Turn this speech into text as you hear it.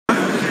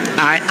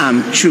I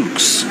am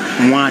Chuks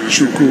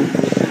Mwachuku.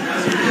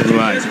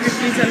 Right.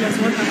 Please tell us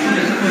what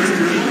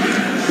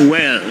happened.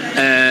 Well,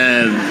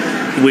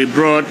 we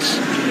brought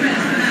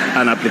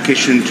an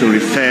application to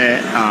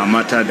refer our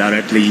matter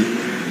directly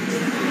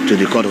to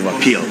the Court of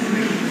Appeal.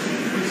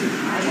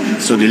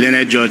 So the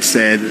learned judge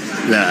said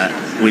that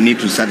we need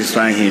to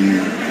satisfy him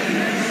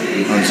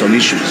on some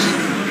issues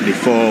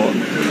before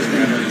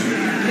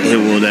he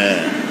would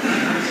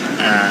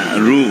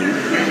rule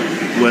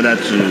whether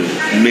to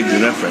make the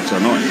reference or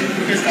not.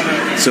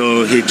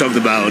 So he talked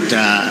about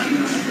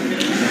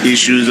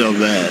issues of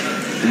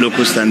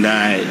local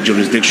standard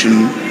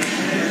jurisdiction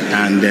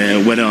and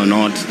whether or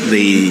not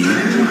the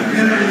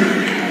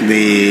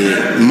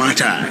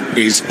matter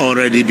is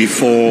already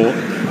before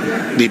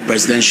the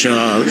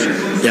presidential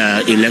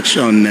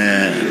election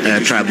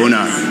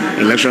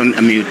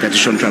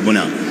petition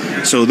tribunal.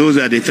 So those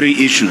are the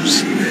three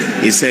issues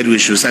he said we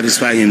should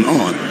satisfy him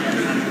on.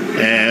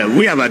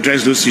 We have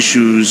addressed those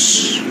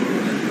issues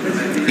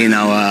in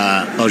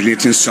our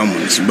originating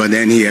summons, but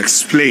then he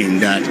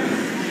explained that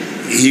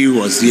he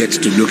was yet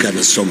to look at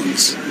the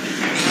summons.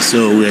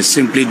 So we are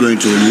simply going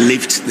to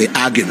lift the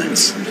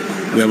arguments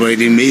we have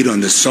already made on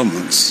the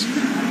summons.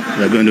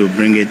 We are going to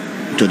bring it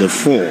to the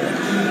fore,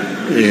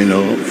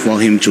 for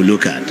him to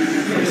look at.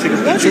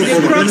 What is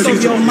the crux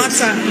of your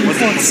matter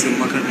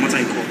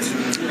in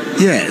court?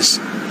 Yes.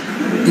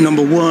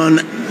 Number one,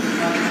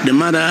 the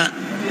matter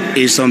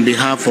is on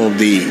behalf of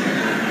the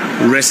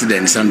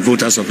residents and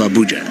voters of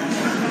Abuja.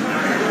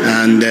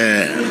 And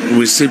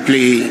we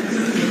simply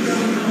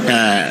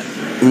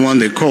want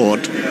the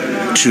court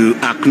to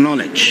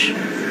acknowledge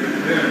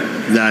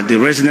that the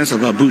residents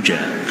of Abuja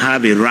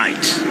have a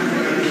right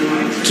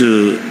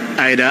to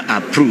either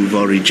approve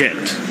or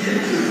reject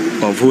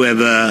of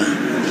whoever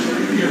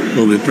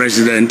will be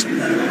president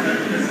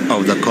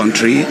of the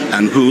country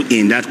and who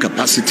in that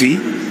capacity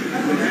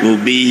will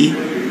be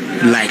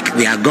like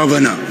their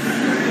governor,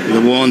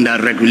 the one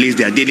that regulates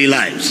their daily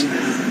lives,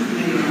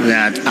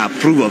 that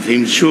approve of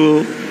him,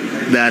 show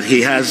that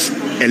he has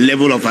a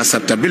level of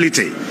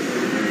acceptability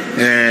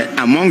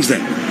amongst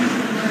them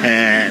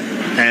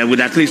with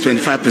at least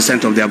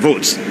 25% of their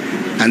votes,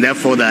 and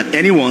therefore that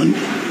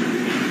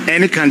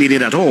any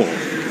candidate at all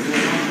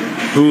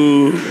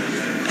who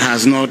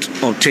has not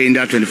obtained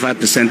that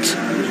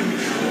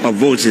 25% of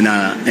votes in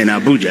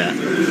Abuja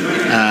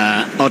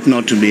ought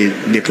not to be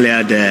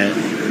declared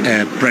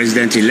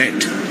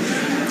president-elect.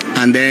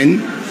 And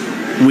then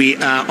we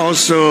are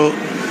also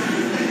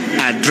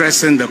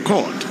addressing the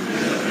court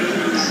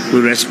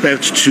with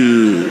respect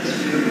to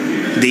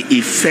the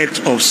effect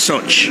of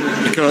such,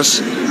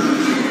 because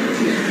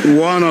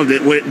one of the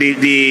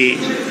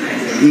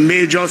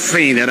major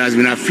thing that has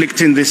been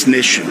afflicting this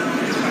nation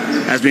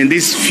has been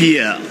this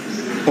fear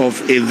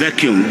of a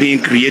vacuum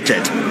being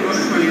created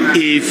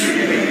if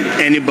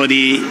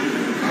anybody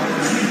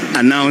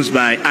announced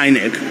by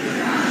INEC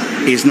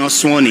is not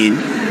sworn in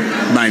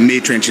by May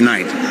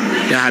 29th.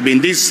 There have been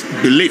this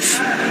belief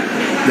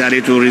that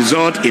it will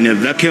result in a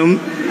vacuum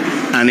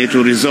and it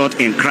will result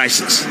in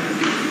crisis.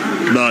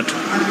 But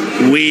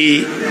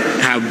we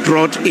have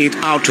brought it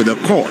out to the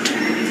court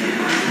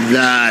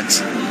that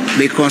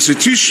the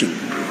Constitution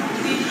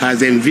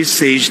has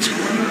envisaged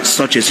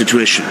such a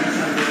situation.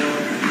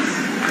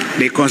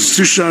 The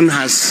Constitution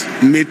has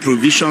made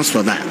provisions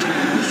for that.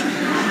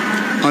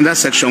 Under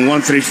Section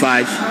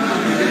 135,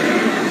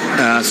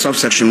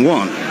 subsection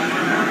 1,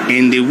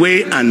 in the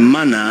way and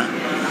manner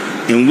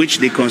in which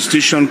the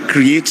Constitution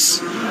creates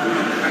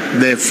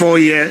the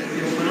 4-year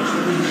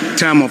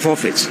term of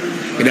office,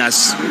 it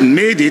has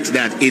made it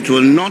that it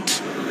will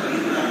not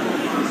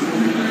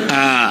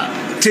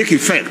take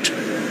effect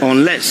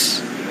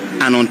unless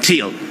and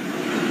until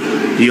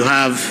you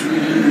have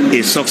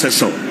a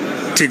successor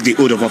take the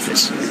oath of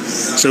office.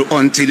 So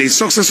until a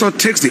successor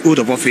takes the oath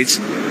of office,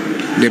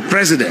 the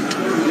president,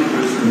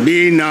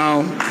 being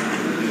now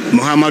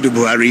Muhammadu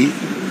Buhari,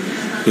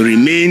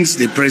 remains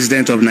the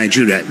president of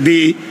Nigeria.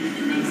 The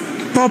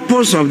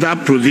purpose of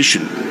that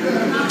provision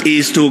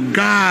is to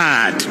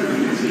guard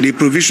the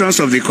provisions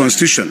of the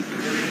Constitution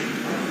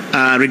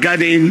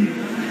regarding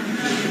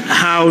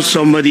how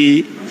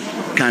somebody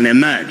can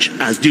emerge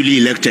as duly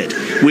elected.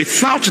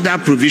 Without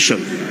that provision,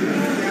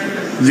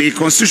 the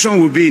Constitution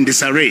will be in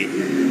disarray.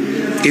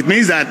 It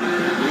means that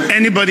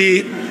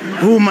anybody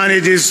who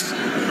manages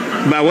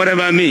by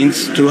whatever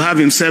means to have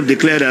himself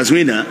declared as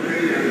winner,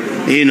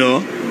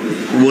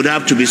 would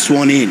have to be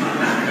sworn in.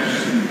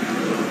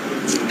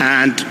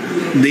 And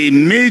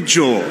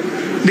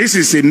this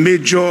is a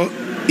major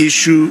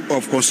issue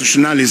of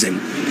constitutionalism,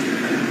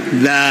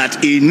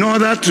 that in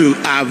order to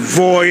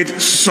avoid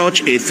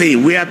such a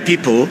thing where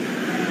people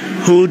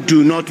who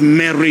do not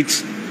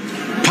merit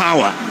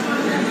power,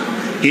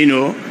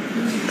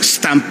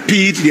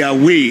 stampede their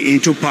way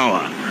into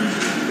power,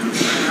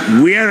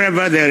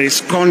 wherever there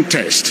is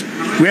contest,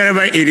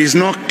 wherever it is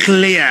not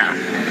clear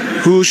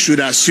who should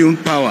assume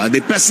power,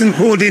 the person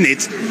holding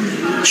it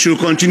should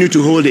continue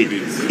to hold it.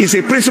 It's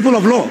a principle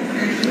of law.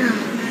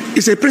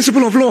 It's a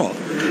principle of law.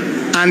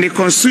 And the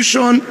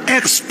Constitution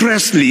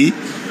expressly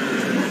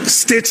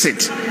states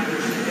it.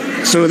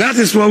 So that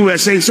is what we are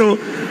saying. So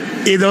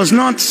it does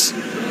not,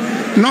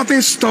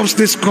 nothing stops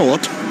this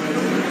court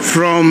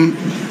from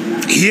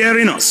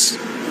hearing us,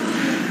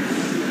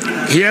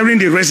 hearing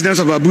the residents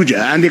of Abuja.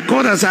 And the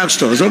court has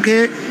asked us,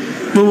 okay,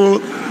 we will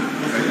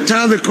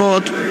tell the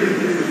court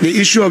the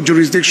issue of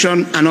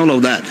jurisdiction and all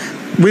of that.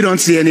 We don't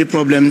see any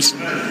problems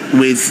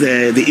with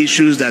the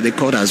issues that the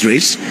court has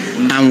raised,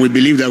 and we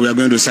believe that we are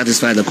going to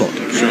satisfy the court.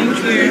 Sure.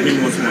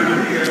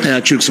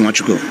 Chuks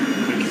Machuko.